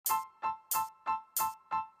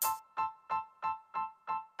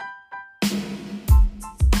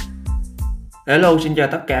Hello, xin chào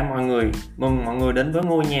tất cả mọi người. Mừng mọi người đến với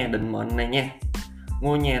ngôi nhà định mệnh này nha.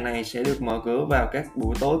 Ngôi nhà này sẽ được mở cửa vào các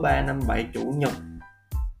buổi tối 3, 5, 7 chủ nhật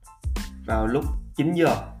vào lúc 9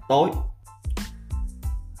 giờ tối.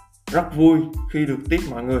 Rất vui khi được tiếp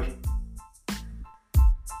mọi người.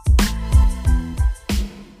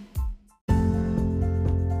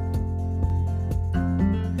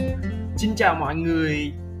 Xin chào mọi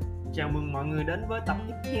người. Chào mừng mọi người đến với tập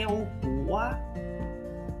tiếp theo của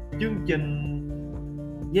chương trình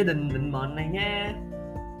Gia đình định mệnh này nha.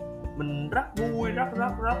 Mình rất vui, rất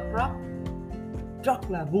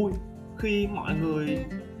là vui khi mọi người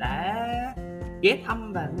đã ghé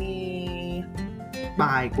thăm và nghe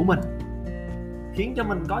bài của mình, khiến cho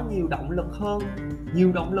mình có nhiều động lực hơn,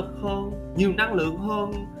 nhiều năng lượng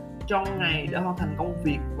hơn trong ngày để hoàn thành công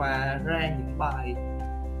việc và ra những bài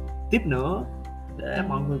tiếp nữa, để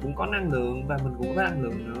mọi người cũng có năng lượng và mình cũng có năng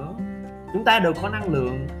lượng nữa. Chúng ta đều có năng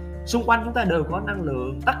lượng, xung quanh chúng ta đều có năng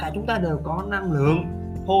lượng, tất cả chúng ta đều có năng lượng.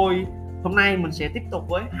 Thôi, hôm nay mình sẽ tiếp tục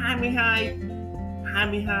với 22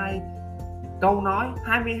 câu nói,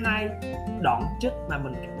 22 đoạn trích mà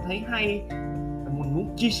mình cảm thấy hay và mình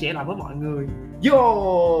muốn chia sẻ lại với mọi người. Yo!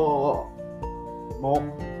 1.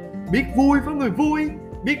 Biết vui với người vui,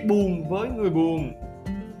 biết buồn với người buồn.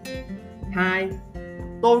 2.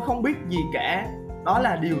 Tôi không biết gì cả, đó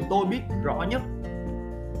là điều tôi biết rõ nhất.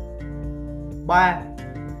 3.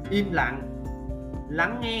 Im lặng,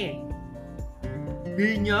 lắng nghe,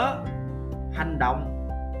 ghi nhớ, hành động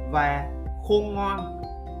và khôn ngoan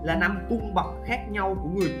là 5 cung bậc khác nhau của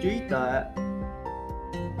người trí tuệ.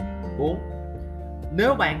 4.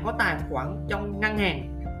 Nếu bạn có tài khoản trong ngân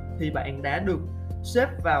hàng thì bạn đã được xếp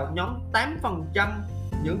vào nhóm 8%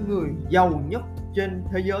 những người giàu nhất trên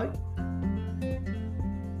thế giới.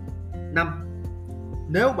 5.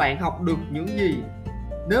 Nếu bạn học được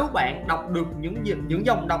nếu bạn đọc được những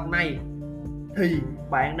dòng đọc này thì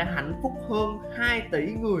bạn đã hạnh phúc hơn 2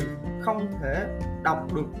 tỷ người không thể đọc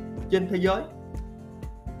được trên thế giới.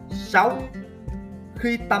 6.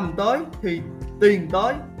 Khi tầm tới thì tiền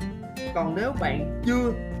tới. Còn nếu bạn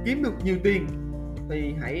chưa kiếm được nhiều tiền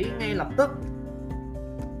thì hãy ngay lập tức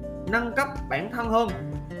nâng cấp bản thân hơn.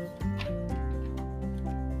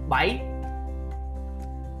 7.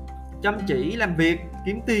 Chăm chỉ làm việc,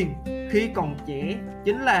 kiếm tiền khi còn trẻ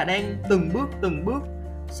chính là đang từng bước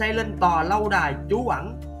xây lên tòa lâu đài trú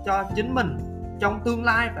ẩn cho chính mình trong tương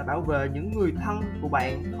lai và bảo vệ những người thân của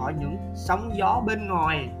bạn khỏi những sóng gió bên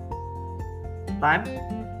ngoài. 8.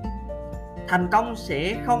 Thành công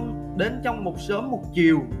sẽ không đến trong một sớm một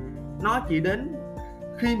chiều, nó chỉ đến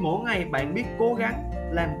khi mỗi ngày bạn biết cố gắng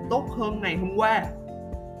làm tốt hơn ngày hôm qua.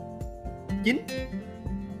 9.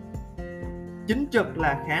 Chính trực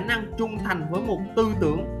là khả năng trung thành với một tư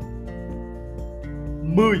tưởng.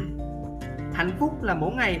 10. Hạnh phúc là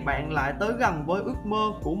mỗi ngày bạn lại tới gần với ước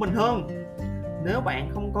mơ của mình hơn. Nếu bạn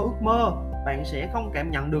không có ước mơ, bạn sẽ không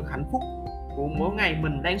cảm nhận được hạnh phúc của mỗi ngày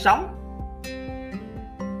mình đang sống.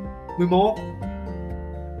 11.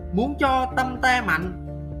 Muốn cho tâm ta mạnh,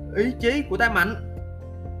 ý chí của ta mạnh,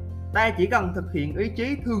 ta chỉ cần thực hiện ý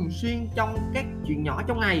chí thường xuyên trong các chuyện nhỏ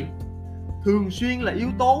trong ngày. Thường xuyên là yếu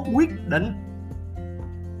tố quyết định.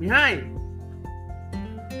 12.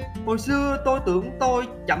 Hồi xưa tôi tưởng tôi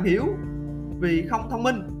chậm hiểu vì không thông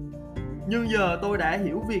minh, nhưng giờ tôi đã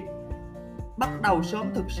hiểu việc bắt đầu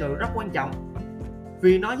sớm thực sự rất quan trọng,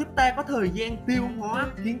 vì nó giúp ta có thời gian tiêu hóa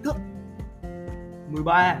kiến thức.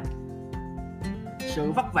 13.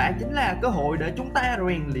 Sự vất vả chính là cơ hội để chúng ta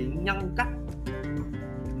rèn luyện nhân cách.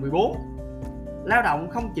 14. Lao động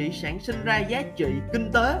không chỉ sản sinh ra giá trị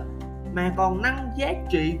kinh tế mà còn nâng giá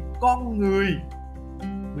trị con người.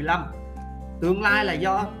 15. Tương lai là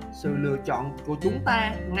do sự lựa chọn của chúng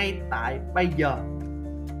ta ngay tại bây giờ.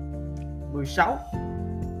 16.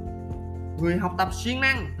 Người học tập siêng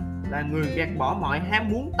năng là người gạt bỏ mọi ham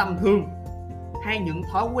muốn tầm thường hay những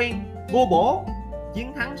thói quen vô bổ,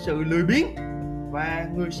 chiến thắng sự lười biếng và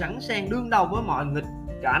người sẵn sàng đương đầu với mọi nghịch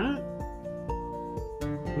cảnh.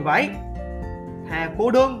 17. Thà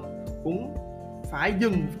cô đơn cũng phải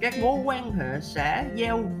dừng các mối quan hệ xã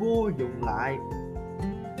giao vô dụng lại.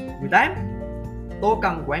 18. Tôi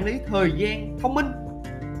cần quản lý thời gian thông minh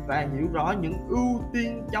và hiểu rõ những ưu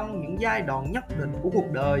tiên trong những giai đoạn nhất định của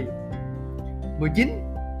cuộc đời. 19.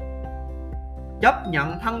 Chấp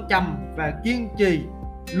nhận thăng trầm và kiên trì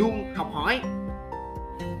luôn học hỏi.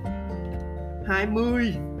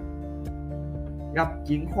 20. Gặp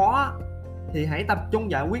chuyện khó thì hãy tập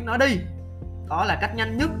trung giải quyết nó đi. Đó là cách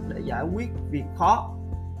nhanh nhất để giải quyết việc khó.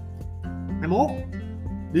 21.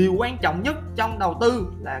 Điều quan trọng nhất trong đầu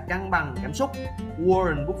tư là cân bằng cảm xúc.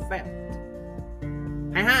 Warren Buffett.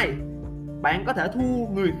 22. Bạn có thể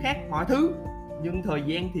thua người khác mọi thứ, nhưng thời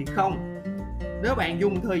gian thì không. Nếu bạn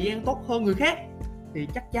dùng thời gian tốt hơn người khác thì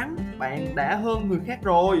chắc chắn bạn đã hơn người khác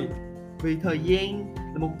rồi, vì thời gian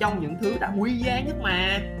là một trong những thứ đã quý giá nhất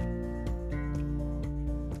mà.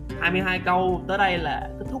 22 câu tới đây là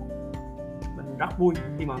kết thúc. Mình rất vui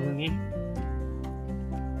khi mọi người nghe.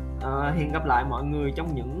 Hẹn gặp lại mọi người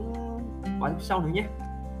trong những bài sau nữa nhé.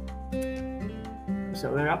 Thực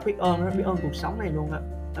sự là rất biết ơn cuộc sống này luôn ạ.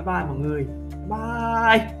 Bye bye mọi người.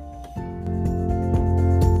 Bye.